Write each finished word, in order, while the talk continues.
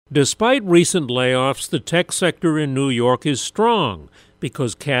Despite recent layoffs, the tech sector in New York is strong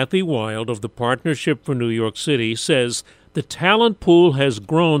because Kathy Wild of the Partnership for New York City says the talent pool has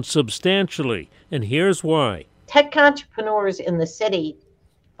grown substantially, and here's why. Tech entrepreneurs in the city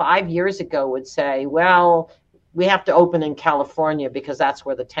 5 years ago would say, well, we have to open in California because that's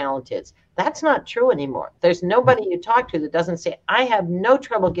where the talent is. That's not true anymore. There's nobody you talk to that doesn't say, I have no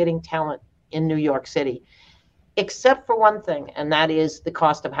trouble getting talent in New York City, except for one thing, and that is the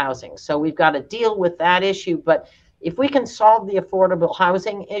cost of housing. So we've got to deal with that issue. But if we can solve the affordable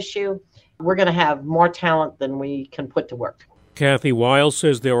housing issue, we're going to have more talent than we can put to work. Kathy Wild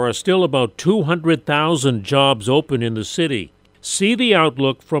says there are still about 200,000 jobs open in the city. See the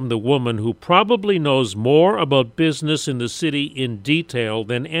outlook from the woman who probably knows more about business in the city in detail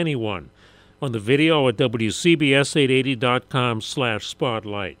than anyone on the video at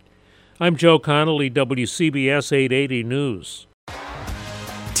WCBS880.com/spotlight. I'm Joe Connolly, WCBS 880 News.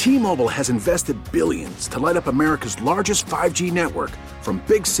 T-Mobile has invested billions to light up America's largest 5G network, from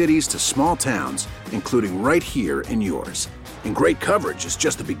big cities to small towns, including right here in yours. And great coverage is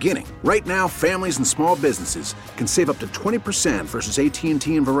just the beginning. Right now, families and small businesses can save up to 20% versus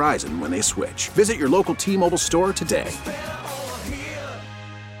AT&T and Verizon when they switch. Visit your local T-Mobile store today.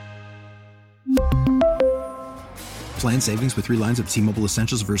 Plan savings with 3 lines of T-Mobile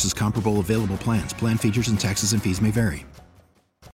Essentials versus comparable available plans. Plan features and taxes and fees may vary.